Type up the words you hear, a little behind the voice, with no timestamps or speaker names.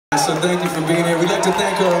so thank you for being here. We'd like to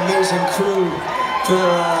thank our amazing crew for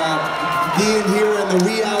being here in the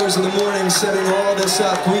wee hours of the morning, setting all this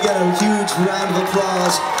up. Can we get a huge round of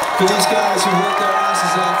applause for these guys who worked their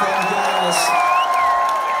asses off and gals?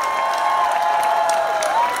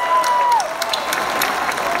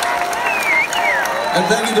 And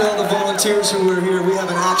thank you to all the volunteers who were here. We have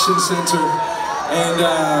an action center, and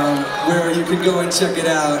where you can go and check it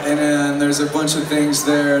out. And there's a bunch of things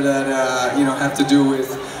there that you know, have to do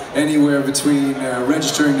with anywhere between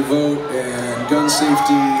registering to vote and gun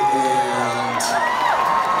safety and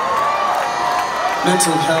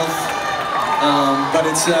mental health. But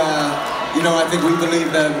it's you know, I think we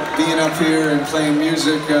believe that being up here and playing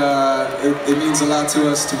music, it means a lot to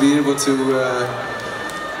us to be able to.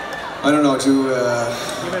 I don't know, to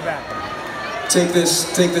give it back. Take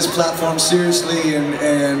this platform seriously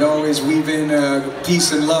and always weave in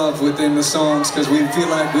peace and love within the songs, because we feel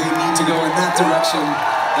like we need to go in that direction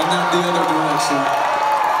and not the other direction.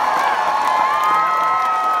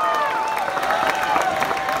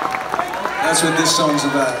 That's what this song's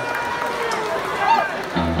about.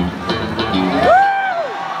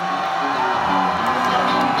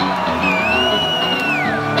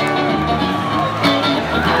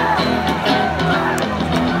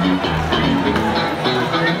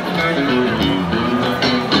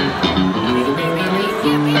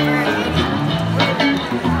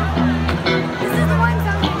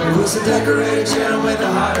 A decorated channel with a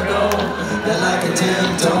heart of gold that, like a dim,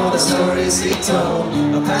 told the stories he told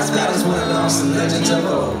of past battles won and lost, the legends of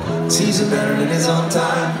old. Caesar better in his own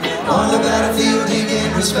time. On the battlefield he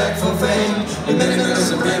gained respectful fame, with many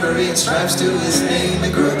medals of bravery and stripes to his name. He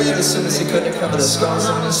grew a beard as soon as he could to cover the scars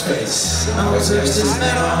on his face, and always urged his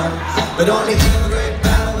men on, but only in a great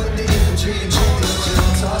battle with the infantry and chained the original,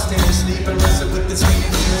 tossed in his sleep and wrestled with the speed.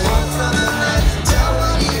 He walked from the net, tell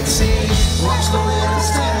what he had seen, watch slowly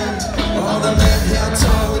understand. All the men held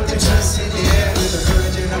tall with their chests in the air, with the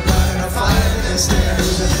courage and a blood and a fire in their stare. It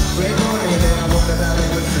was a great morning and I wondered how they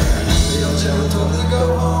would fare. The old general told them to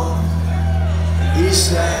go home. He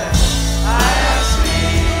said, I have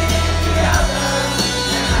seen the others,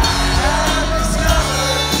 and I have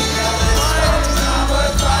discovered that this fight is not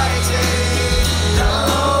worth fighting. No,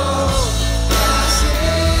 I have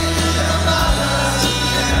seen the mothers,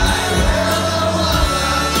 and I will the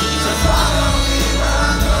woman to follow me where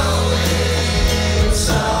I'm going.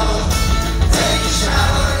 So, take a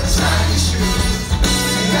shower and shine your shoes.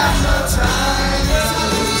 You got no time to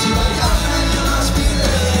lose. You are young and you must be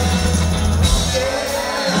living.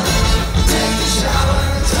 Yeah. Take a shower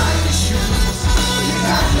and shine your shoes. You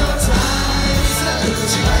got no time to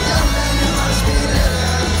lose. You are young and you must be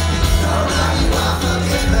living. No, now you are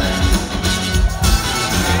forgiven.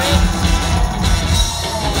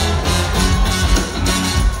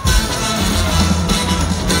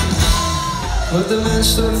 But the men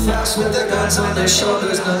stood fast with their guns on their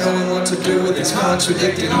shoulders, not knowing what to do with these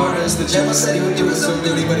contradicting orders. The general said he would do his own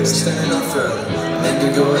duty, but he was standing no further. Men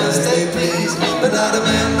could go as they please, but not a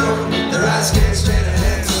man knew. Their eyes gazed straight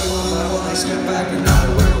ahead, so one by one they stepped back and not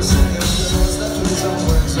a word was said. The Lord left with his own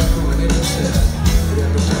words, echoing in his head. He had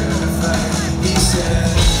prepared to fight. He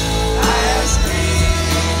said, I have seen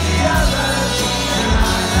the others, and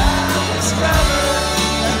I have discovered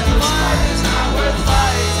that the fight is not worth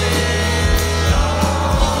fighting.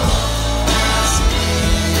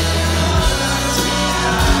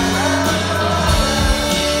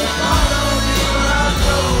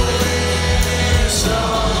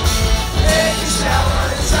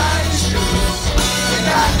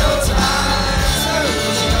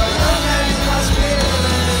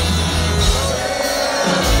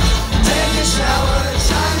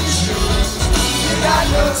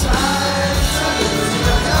 No time to lose,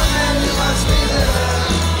 you're young and you must be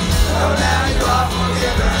living. Oh, now you are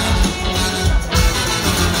forgiven.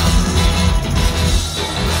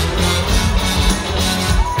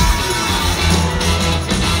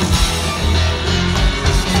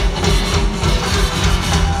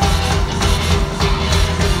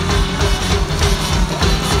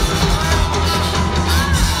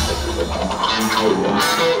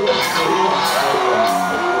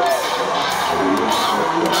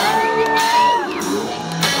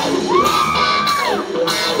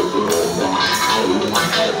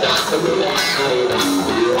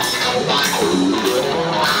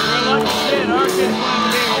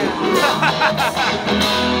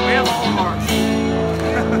 We have all marks.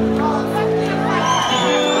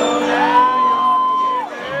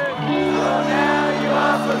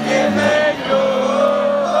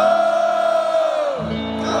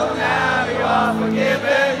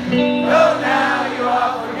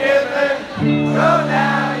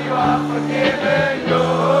 Now you are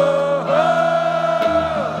forgiven.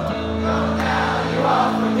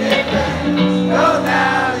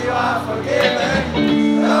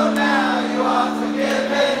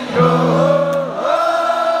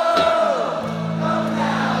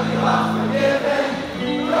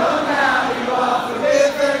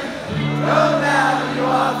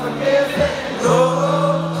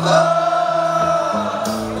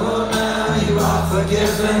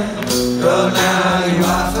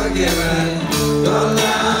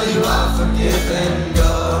 forgiven.